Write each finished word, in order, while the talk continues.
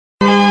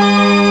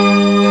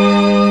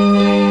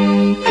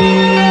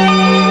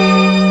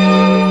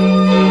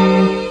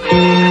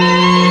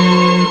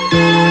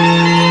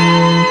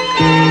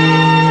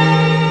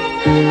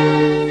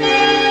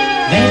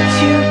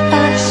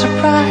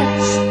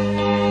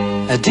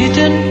I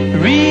didn't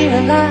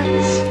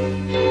realize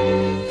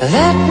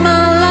that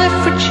my life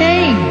would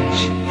change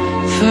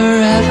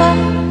forever.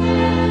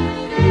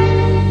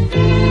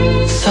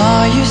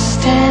 Saw you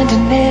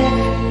standing there,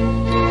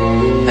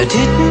 I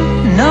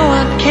didn't know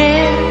I'd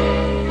care.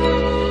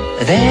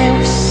 There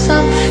was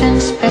something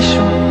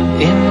special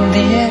in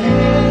the air.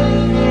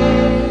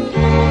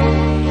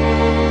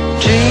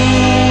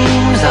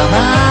 Dreams are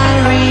my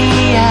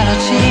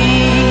reality,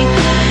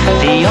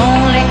 the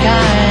only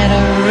kind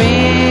of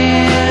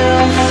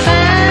real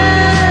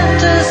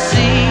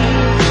fantasy.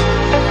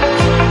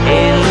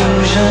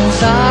 Illusions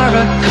are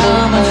a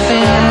common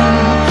thing.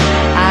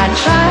 I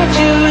try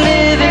to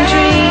live in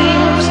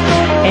dreams.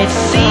 It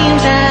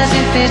seems as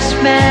if it's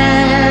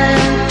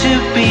meant to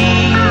be.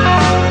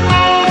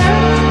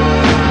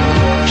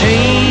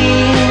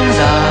 Dreams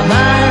are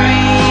my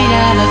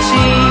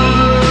reality,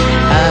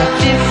 a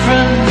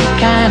different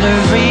kind of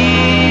reality.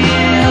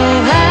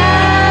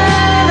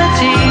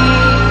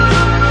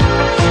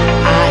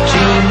 I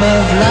dream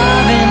of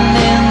loving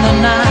in the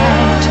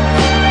night,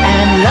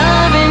 and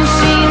loving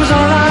seems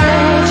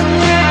alright,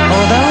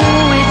 although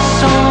it's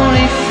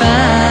only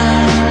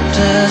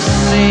fantasy.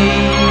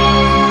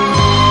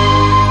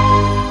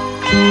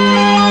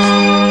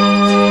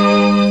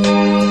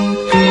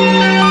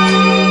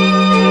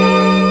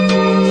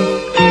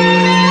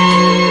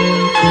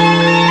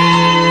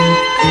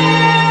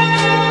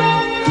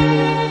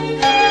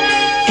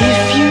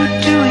 If you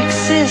do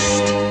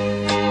exist,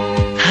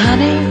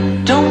 honey,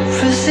 don't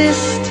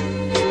resist.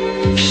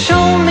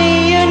 Show me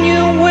a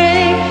new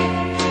way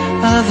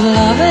of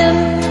loving.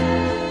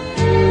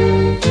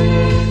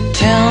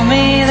 Tell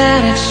me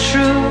that it's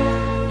true.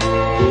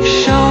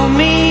 Show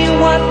me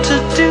what to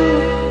do.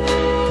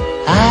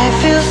 I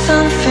feel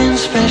something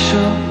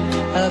special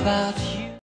about you.